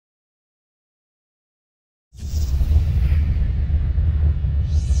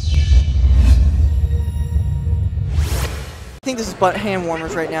think this is but hand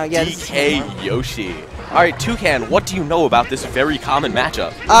warmers right now. Yeah. DK Yoshi. All right, Toucan, what do you know about this very common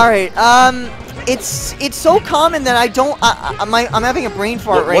matchup? All right. It's so common that I'm having a brain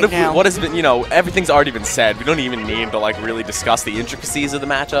fart now. What has been, you know, everything's already been said. We don't even need to like really discuss the intricacies of the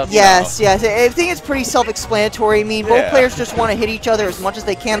matchup. Yes, yes. I think it's pretty self-explanatory. I mean, both players just want to hit each other as much as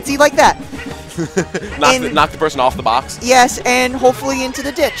they can. See, like that. knock the person off the box. Yes, and hopefully into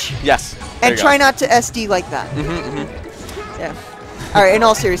the ditch. Yes. And try not to SD like that. Yeah. All right, in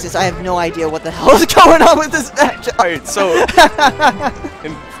all seriousness, I have no idea what the hell is going on with this match. All right, so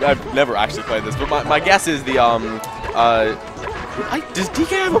and I've never actually played this, but my guess is the does DK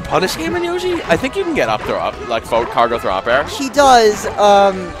have a punish game in Yoshi? I think you can get up throw up, like forward cargo throw up air. He does.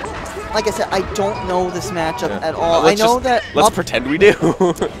 Like I said, I don't know this matchup at all. I know that. Let's pretend we do.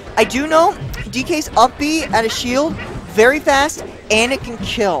 I do know DK's up B at a shield, very fast, and it can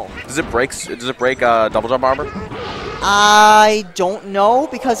kill. Does it break? Double jump armor? I don't know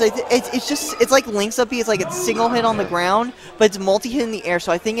because it's like Link's up B. It's like it's single hit on the ground, but it's multi hit in the air.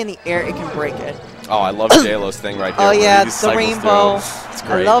 So I think in the air it can break it. Oh, I love JLo's thing right there. Oh yeah, it's the rainbow. It's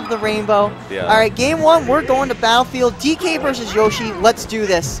great. I love the rainbow. Yeah. All right, game one, we're going to Battlefield. DK versus Yoshi. Let's do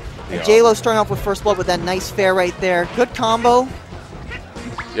this. And JLo starting off with first blood with that nice fair right there. Good combo.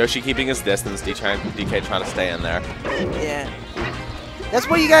 Yoshi keeping his distance. DK trying to stay in there. Yeah. That's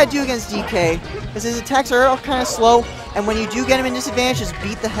what you gotta do against DK, because his attacks are kind of slow, and when you do get him in disadvantage, just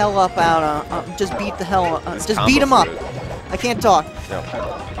beat the hell up just beat the hell just beat him up. I can't talk. No.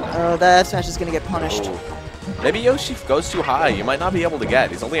 Oh, that smash is gonna get punished. Ooh. Maybe Yoshi goes too high. You might not be able to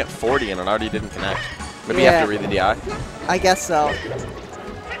get. He's only at 40 and it already didn't connect. Maybe you have to read the DI. I guess so.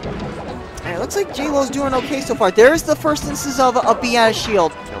 Alright, looks like JLo's doing okay so far. There's the first instance of a B out of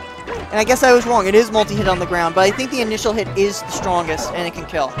shield. And I guess I was wrong. It is multi-hit on the ground, but I think the initial hit is the strongest, and it can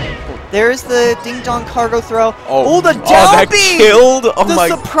kill. There's the ding-dong cargo throw. Oh, the down B! Killed! Oh the my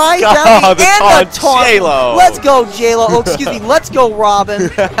surprise God, down B and the taunt! JLo. Let's go, JLo. Oh, excuse me. Let's go, Robin.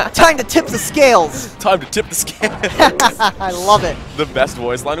 Time to tip the scales. Time to tip the scales. I love it. The best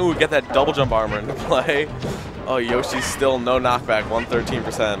voice line. Ooh, get that double jump armor into play. Oh, Yoshi's still no knockback,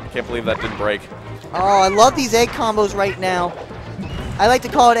 113%. Can't believe that didn't break. Oh, I love these egg combos right now. I like to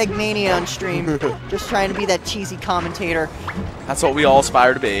call it Eggmania on stream. Just trying to be that cheesy commentator. That's what we all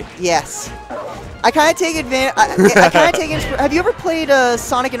aspire to be. Yes. I kind of take advantage. Have you ever played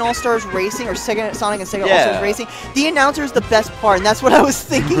Sonic and All-Stars Racing or Sonic and Sega All-Stars Racing? The announcer is the best part, and that's what I was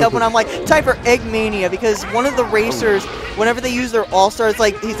thinking of when I'm like, time for Eggmania, because one of the racers, whenever they use their All-Stars,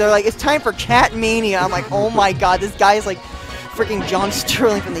 they're like, it's time for Cat Mania. I'm like, oh my God, this guy is like freaking John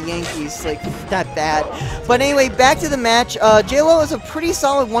Sterling from the Yankees, like that bad. But anyway, back to the match. JLo is a pretty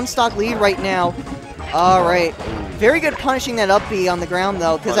solid one-stock lead right now. All right, very good punishing that up B on the ground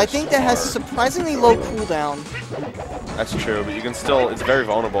though, because I think that has surprisingly low cooldown. That's true, but you can still, it's very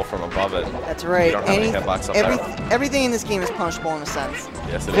vulnerable from above it. That's right. You don't have any hitbox up there. Everything in this game is punishable in a sense.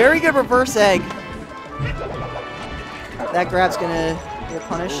 Yes, it is. Very good reverse egg. That grab's gonna get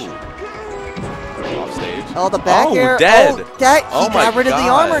punished. Off stage. Oh, the back air. Dead. Oh, he got rid of the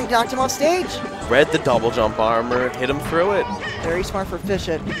armor and knocked him off stage. Read the double jump armor, hit him through it. Very smart for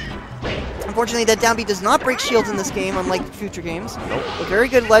Phish-It. Unfortunately, that down B does not break shields in this game, unlike future games. Nope. A very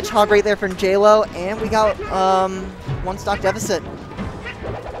good ledge hog right there from JLo, and we got one stock deficit.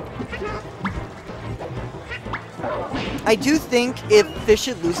 I do think if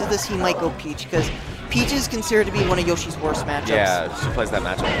Phish-It loses this, he might go Peach, because Peach is considered to be one of Yoshi's worst matchups. Yeah, she plays that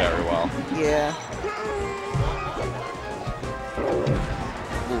matchup very well. Yeah.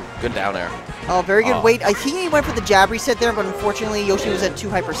 Ooh, good down air. Oh, very good weight. I think he went for the jab reset there, but unfortunately Yoshi was at too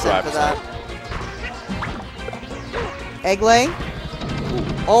high percent for that. Egg lay.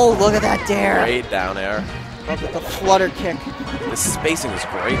 Oh, look at that dare. Great down air. Look at the flutter kick. The spacing is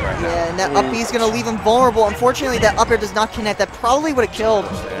great right now. Yeah, and that up B is going to leave him vulnerable. Unfortunately, that up air does not connect. That probably would have killed.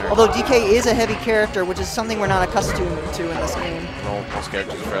 Although DK is a heavy character, which is something we're not accustomed to in this game. No, most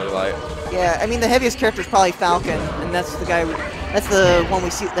characters are fairly light. Yeah, I mean the heaviest character is probably Falcon, and that's the guy. That's the one we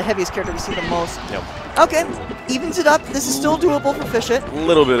see, the heaviest character we see the most. Yep. Okay, evens it up. This is still doable for Phish-It. A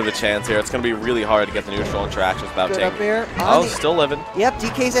little bit of a chance here. It's going to be really hard to get the neutral interactions without Good taking. up air. Oh, still living. Yep,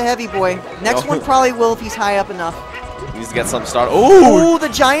 DK's a heavy boy. Next one probably will if he's high up enough. Needs to get some start. Ooh, the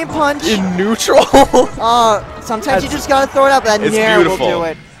giant punch. In neutral. Sometimes you just got to throw it up. That Nair will do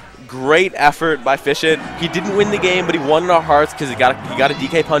it. Great effort by Phish-It. He didn't win the game, but he won in our hearts because he got a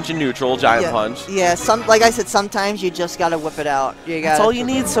DK punch in neutral, giant punch. Yeah, like I said, sometimes you just gotta whip it out. That's all you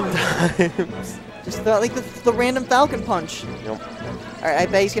need sometimes. Just like the random Falcon punch. Yep. All right, I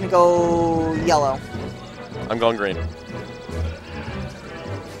bet he's gonna go yellow. I'm going green.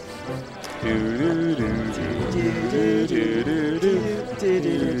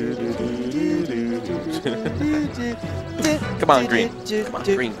 Come on, green. Come on,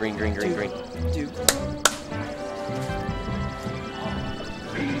 green, green, green, green, green.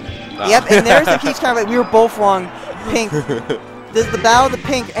 Yep, and there's the Peach card. We were both wrong. Pink. This is the battle of the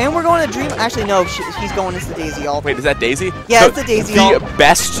pink, and we're going to Dream. Actually, no, he's going into the Daisy alt. Wait, is that Daisy? Yeah, it's the Daisy alt. The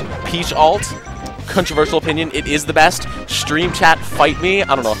best Peach alt. Controversial opinion, it is the best. Stream chat, fight me.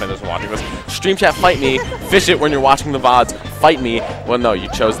 I don't know if anyone's watching this. Stream chat, fight me. Fish-It when you're watching the VODs. Fight me. Well, no, you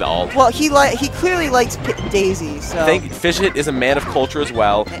chose the alt. Well, he clearly likes Daisy, so. I think Fish-It is a man of culture as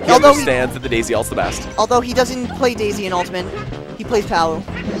well. He understands that the Daisy alt's the best. Although he doesn't play Daisy in Ultimate, he plays Palu.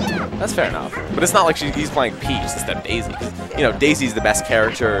 That's fair enough. But it's not like he's playing Peach instead of Daisy. You know, Daisy's the best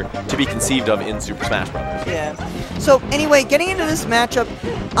character to be conceived of in Super Smash Bros. Yeah. So, anyway, getting into this matchup,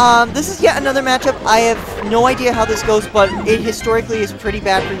 this is yet another matchup. I have no idea how this goes, but it historically is pretty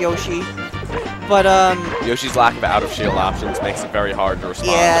bad for Yoshi. But, Yoshi's lack of out-of-shield options makes it very hard to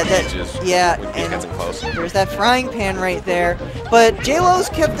respond yeah, to Peaches when Peach gets in close. There's that frying pan right there. But J-Lo's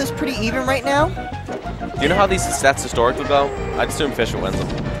kept this pretty even right now. Do you know how these stats historically go? I'd assume Fish-It wins them.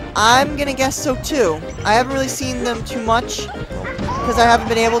 I'm going to guess so, too. I haven't really seen them too much because I haven't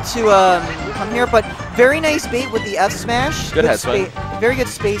been able to come here. But very nice bait with the F smash. Good head swing. Very good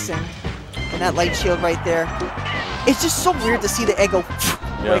spacing. And that light shield right there. It's just so weird to see the egg go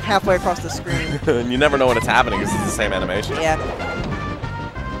like halfway across the screen. And you never know when it's happening because it's the same animation. Yeah.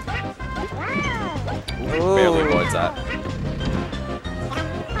 Ooh, barely avoids that.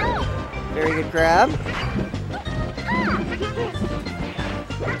 Very good grab.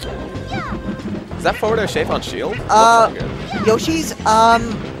 Is that forward air shape on shield? Yoshi's,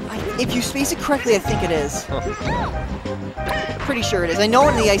 if you space it correctly, I think it is. Huh. Pretty sure it is. I know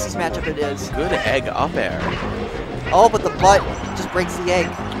in the Icy's matchup it is. Good egg up air. Oh, but the butt just breaks the egg.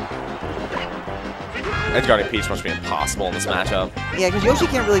 Edge guarding Peach must be impossible in this matchup. Yeah, because Yoshi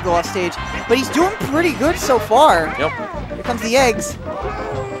can't really go off stage. But he's doing pretty good so far. Yep. Here comes the eggs.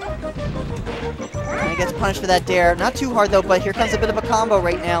 And he gets punished for that dare. Not too hard, though, but here comes a bit of a combo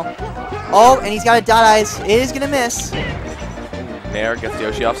right now. Oh, and he's got a dot eyes. It is going to miss. Nair gets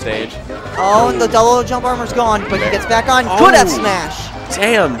Yoshi off stage. Oh, and the double jump armor's gone, but he gets back on. Good F smash.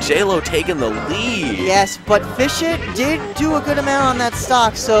 Damn, J-Lo taking the lead. Yes, but Fish-It did do a good amount on that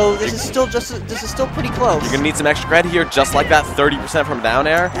stock, so this is still pretty close. You're gonna need some extra credit here, just like that 30% from down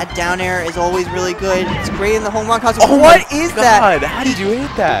air. That down air is always really good. It's great in the home run concept. Oh, what is that? How did you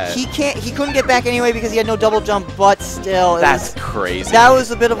hit that? He couldn't get back anyway because he had no double jump, but still. That's crazy. That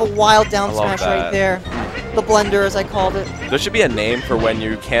was a bit of a wild down smash right there. The blender, as I called it. There should be a name for when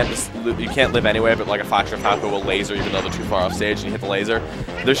you can't live anyway, but like a Fox or Falco will laser even though they're too far off stage and you hit the laser.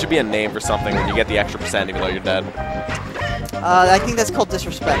 There should be a name for something when you get the extra percent even though you're dead. I think that's called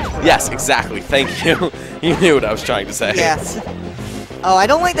disrespect. Yes, exactly. Thank you. You knew what I was trying to say. Yes. Oh, I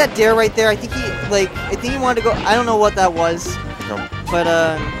don't like that dare right there. I think he wanted to go. I don't know what that was, but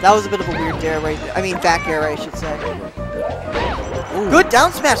that was a bit of a weird dare right there. I mean, back air, I should say. Ooh. Good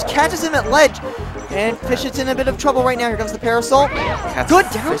down smash, catches him at ledge. And Fish-It's in a bit of trouble right now. Here comes the parasol. Good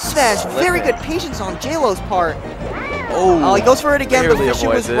down smash. Very good patience on J-Lo's part. Oh, he goes for it again, but Fish-It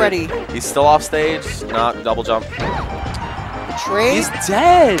was ready. He's still off stage. Not double jump. The trade. He's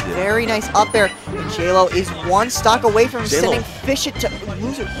dead. Very nice up there. And J-Lo is one stock away from sending Fish-It to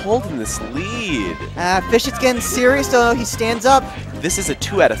loser. Holding this lead. Fish-It's getting serious, though. He stands up. This is a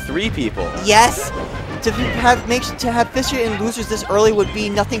 2 out of 3 people. Yes. To have Fish-It in losers this early would be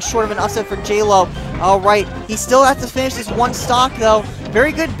nothing short of an upset for J-Lo. All right, he still has to finish this one stock though.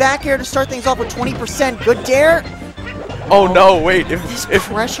 Very good back air to start things off with 20%. Good dare. Oh no! Wait, if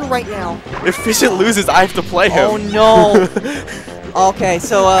pressure right now. If Fish-It loses, I have to play him. Oh no. Okay,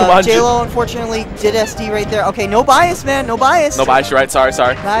 so J-Lo unfortunately did SD right there. Okay, no bias, man, no bias. No bias, you're right. Sorry.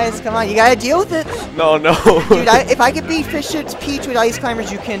 Bias, come on, you gotta deal with it. No. Dude, if I could beat Fish-It's Peach with Ice Climbers,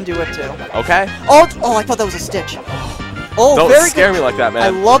 you can do it too. Okay. Oh, I thought that was a stitch. Oh, don't very scare good. me like that, man. I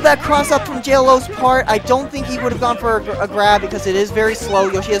love that cross up from J-Lo's part. I don't think he would have gone for a grab because it is very slow.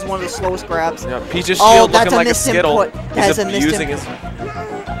 Yoshi has one of the slowest grabs. Yeah, Peach's shield looking like a Skittle. That's a missed input.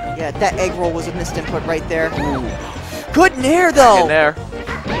 Yeah, that egg roll was a missed input right there. Ooh. Good nair though. Good nair.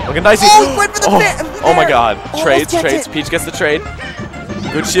 Looking nice. Oh, he went for the oh my God. Trades. Peach gets the trade.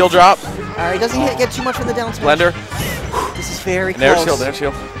 Good shield drop. All right, doesn't get too much from the down smash. Blender. This is very close. Nair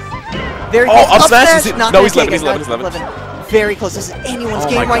shield. Very close. Up smash. No, he's living. Very close. This is anyone's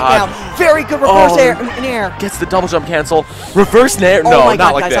game right now. Very good reverse nair. Gets the double jump cancel. Reverse nair. Oh no, my not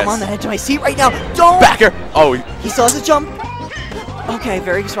God, like guys, this. I'm on the edge of my seat right now. Don't. Back air. Oh. He still has a jump. Okay,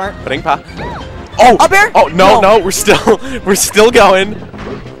 very smart. Putting pa. Oh. Up air. Oh no. We're still going.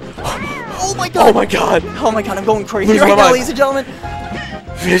 my god! Oh my god! Oh my god, I'm going crazy Losing right my now, mind. ladies and gentlemen.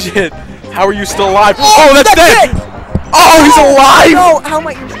 Phish-It, how are you still alive? Oh, that's dead! it! Oh, he's alive! No, how am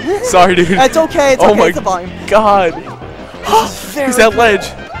I? Sorry, dude. It's okay, it's oh okay, my it's a volume. god. He's at good. ledge.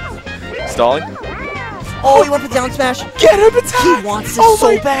 Stalling. Oh, he went for the down smash. Get him attack! He wants this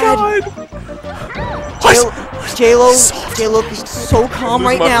so bad. J-Lo is so calm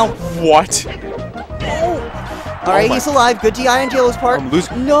right now. What? Oh. Alright, he's alive. Good DI on J-Lo's part. I'm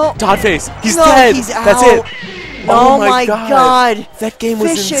losing. No. Dot face. He's no, dead. He's out. That's it. Oh my god. That game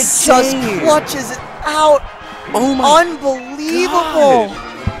was Phish-It insane. just clutches it out. Oh my Unbelievable. God.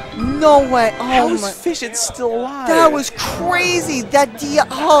 No way. Oh How is my. Phish-It still alive? That was crazy. That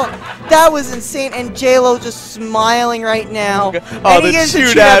that was insane. And J-Lo just smiling right now. Oh, and the he gets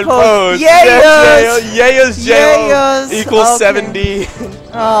Chew-Dad pose. Yes, Yes, J-Lo. Equals okay. 70.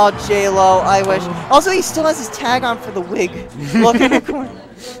 Oh, J-Lo, I wish. Also, he still has his tag on for the wig. Look in the corner.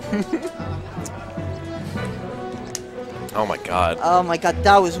 Oh my god. Oh my god,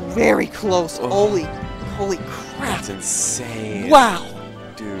 that was very close. Oh. Holy crap. That's insane. Wow.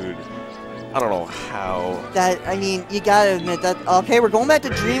 Dude. I don't know how. I mean, you gotta admit that. Okay, we're going back to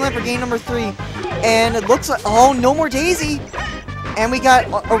Dreamland for game number 3. And it looks like, oh, no more Daisy. And we got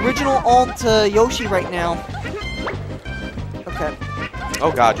original alt Yoshi right now. Okay.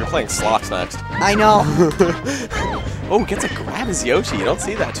 Oh god, you're playing slots next. I know. Oh, gets a grab as Yoshi. You don't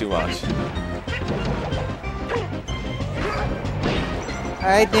see that too much.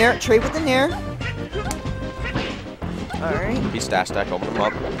 Alright, Nair, trade with the Nair. Alright. He stash stack, open him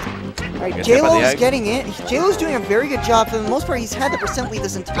up. Alright, J-Lo's getting it. J-Lo's doing a very good job. For the most part, he's had the percent lead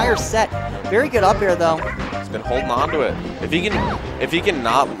this entire set. Very good up air, though. He's been holding on to it. If he can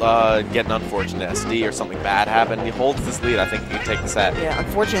not get an unfortunate SD or something bad happen, he holds this lead, I think he can take the set. Yeah,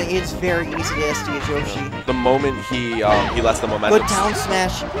 unfortunately, it's very easy to SD as Yoshi. The moment he lets the momentum... Good down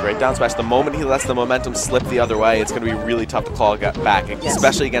smash. Great down smash. The moment he lets the momentum slip the other way, it's going to be really tough to claw back,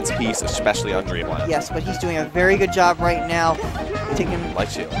 especially against Peace, especially on Dreamland. Yes, but he's doing a very good job right now. Taking Light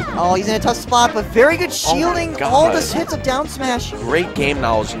shield. Oh, he's in a tough spot, but very good shielding all the hits of down smash. Great game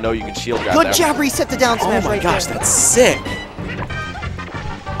knowledge to know you can shield grab Good there. jab reset the down smash right there. Oh my gosh, that's sick.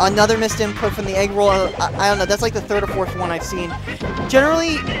 Another missed input from the egg roll. I don't know, that's like the 3rd or 4th one I've seen.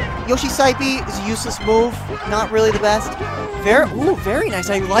 Generally, Yoshi side B is a useless move, not really the best. Very nice.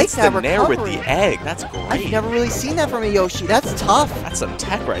 I like that recovery. Nair with the egg. That's great. I've never really seen that from a Yoshi. That's tough. That's some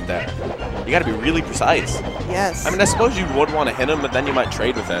tech right there. You got to be really precise. Yes. I mean, I suppose you would want to hit him, but then you might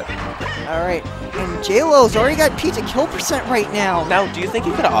trade with it. All right. And J-Lo's already got Peach at kill percent right now. Now, do you think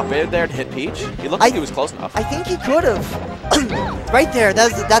he could have up aired there to hit Peach? He looked like he was close enough. I think he could have. Right there.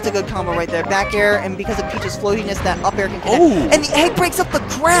 That's a good combo right there. Back air, and because of Peach's floatiness, that up air can connect. Oh. And the egg breaks up the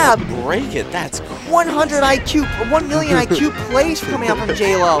grab. Break it. That's 100 IQ, 1 million IQ plays coming out from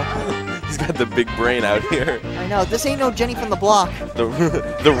J-Lo. He's got the big brain out here. I know. This ain't no Jenny from the block.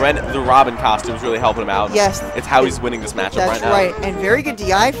 The Robin costume's really helping him out. Yes. It's how he's winning this matchup right now. That's right. And very good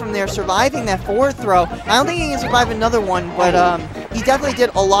DI from there, surviving that forward throw. I don't think he can survive another one, but he definitely did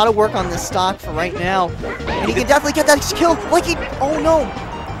a lot of work on this stock for right now. And he can definitely get that kill. Like he... Oh, no.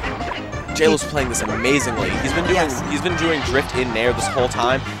 J-Lo's playing this amazingly. He's been doing drift in Nair this whole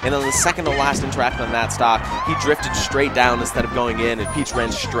time, and then the second to last interaction on that stock, he drifted straight down instead of going in, and Peach ran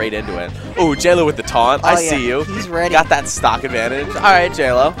straight into it. Oh, J-Lo with the taunt. I see you. He's ready. Got that stock advantage. All right,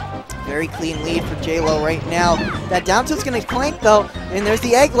 J-Lo. Very clean lead for J-Lo right now. That down tilt's going to clank, though, and there's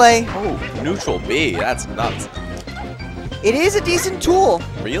the egg lay. Oh, neutral B. That's nuts. It is a decent tool.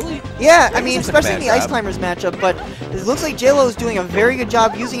 Really? Yeah, I mean, especially in the grab. Ice Climbers matchup, but it looks like J-Lo is doing a very good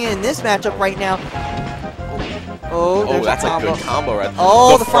job using it in this matchup right now. Oh, there's that's a combo. A good combo right there.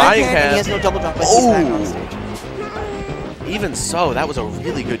 Oh, the frying pan, and he has no double jump, but he's back on stage. Even so, that was a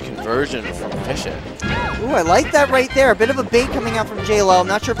really good conversion from Phish-It. Ooh, I like that right there. A bit of a bait coming out from J-Lo. I'm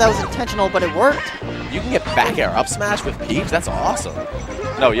not sure if that was intentional, but it worked. You can get back air up smash with Peach? That's awesome.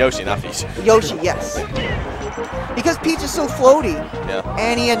 No, Yoshi, not Peach. Yoshi, yes. Because Peach is so floaty. Yeah.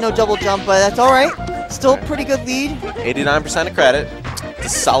 And he had no double jump, but that's all right. Still pretty good lead. 89% of credit. It's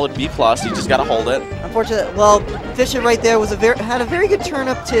a solid B+. You just got to hold it. Unfortunately, well, Phish-It right there was had a very good turn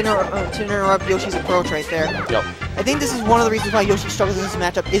up to interrupt Yoshi's approach right there. Yep. I think this is one of the reasons why Yoshi struggles in this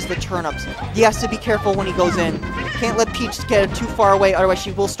matchup is the turn-ups. He has to be careful when he goes in. Can't let Peach get too far away, otherwise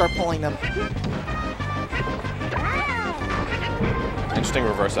she will start pulling them. Interesting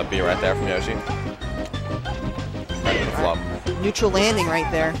reverse up B right there from Yoshi. Right to the flop. Neutral landing right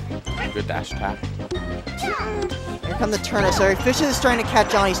there. Good dash attack. Here come the turnips. Sorry, Phish-It is trying to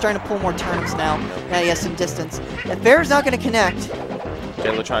catch on. He's trying to pull more turnips now. Now he has some distance. And Bear's not going to connect.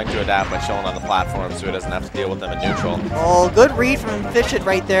 J-Lo trying to adapt by showing on the platform so he doesn't have to deal with them in neutral. Oh, good read from Phish-It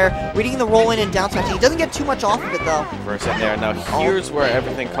right there. Reading the roll in and down smash. He doesn't get too much off of it, though. Reverse in there. Now here's where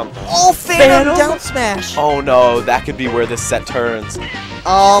everything comes. Oh, Phantom down smash. Oh, no. That could be where this set turns.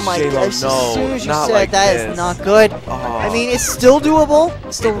 Oh, my J-Lo, gosh. no, As soon as you not said like that this. is not good. Oh. I mean, it's still doable.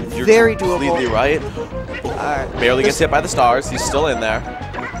 Still You're very doable. completely right. Alright. Barely gets hit by the stars. He's still in there.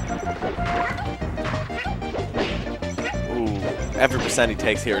 Ooh, every percent he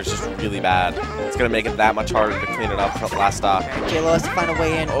takes here is just really bad. It's going to make it that much harder to clean it up for the last stock. J-Lo has to find a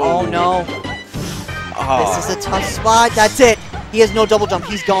way in. Oh. Oh, no. Oh. This is a tough spot. That's it. He has no double jump.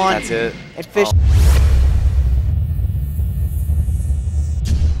 He's gone. That's it. And Phish.